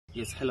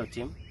Yes, hello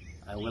team.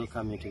 I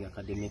welcome you to the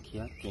academic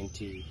year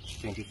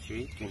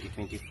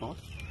 2023-2024.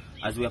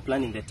 As we are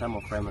planning the term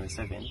of primary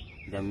 7,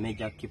 there are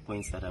major key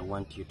points that I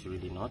want you to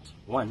really note.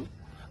 One,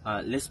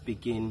 let's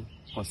begin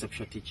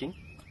conceptual teaching.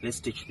 Let's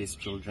teach these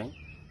children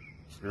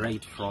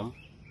right from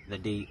the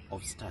day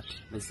of start.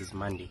 This is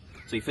Monday.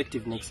 So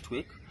effective next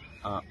week,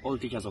 all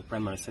teachers of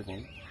primary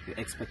 7, you're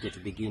expected to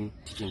begin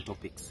teaching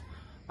topics.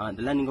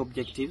 The learning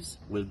objectives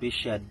will be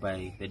shared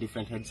by the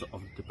different heads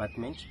of the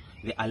department.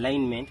 The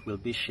alignment will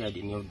be shared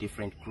in your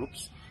different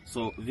groups.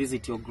 So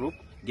visit your group,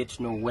 get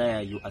to know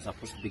where you are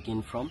supposed to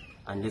begin from,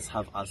 and let's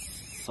have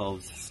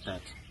ourselves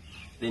start.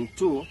 Then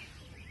 2,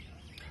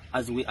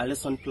 as we are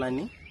lesson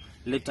planning,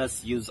 let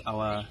us use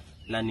our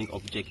learning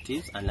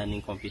objectives and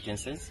learning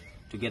competences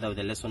together with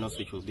the lesson notes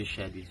which will be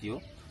shared with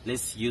you.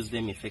 Let's use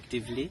them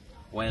effectively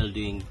while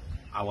doing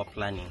our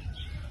planning.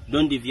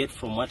 Don't deviate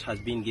from what has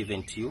been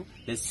given to you.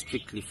 Let's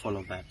strictly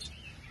follow that.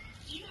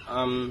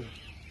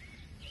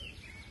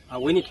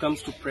 When it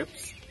comes to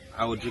preps,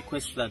 I would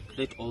request that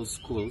let all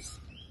schools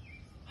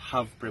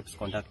have preps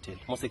conducted,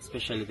 most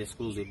especially the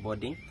schools with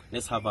boarding.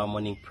 Let's have our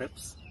morning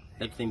preps.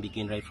 Let them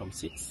begin right from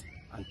 6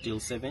 until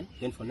 7.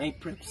 Then for night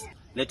preps,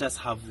 let us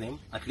have them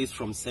at least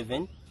from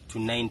 7 to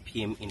 9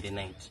 p.m. in the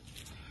night.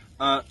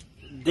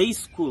 Day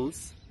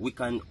schools, we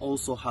can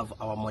also have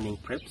our morning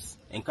preps.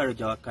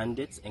 Encourage our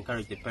candidates,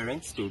 encourage the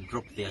parents to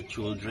drop their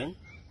children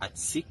at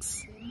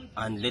 6,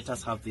 and let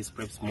us have these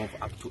preps move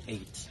up to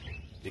 8,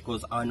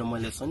 because our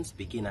normal lessons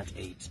begin at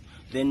 8.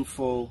 Then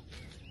for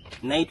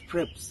night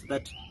preps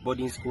that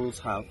boarding schools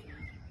have,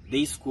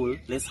 day school,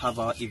 let's have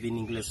our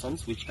evening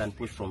lessons, which can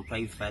push from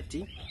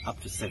 5:30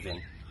 up to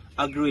 7.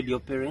 Agree with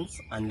your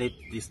parents and let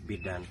this be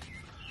done.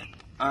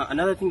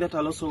 Another thing that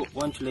I'll also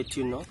want to let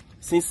you know,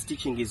 since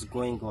teaching is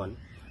going on,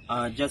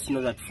 just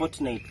know that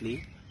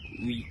fortnightly,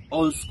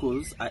 all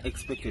schools are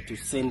expected to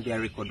send their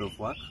record of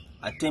work.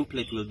 A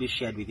template will be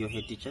shared with your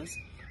head teachers,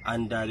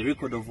 and the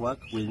record of work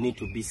will need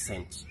to be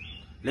sent.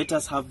 Let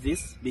us have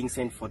this being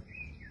sent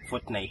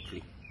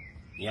fortnightly.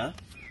 Yeah.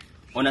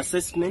 On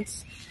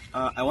assessments,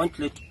 I want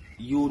to let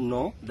you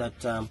know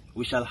that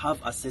we shall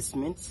have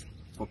assessments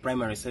for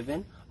primary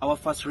 7. Our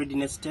first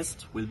readiness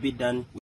test will be done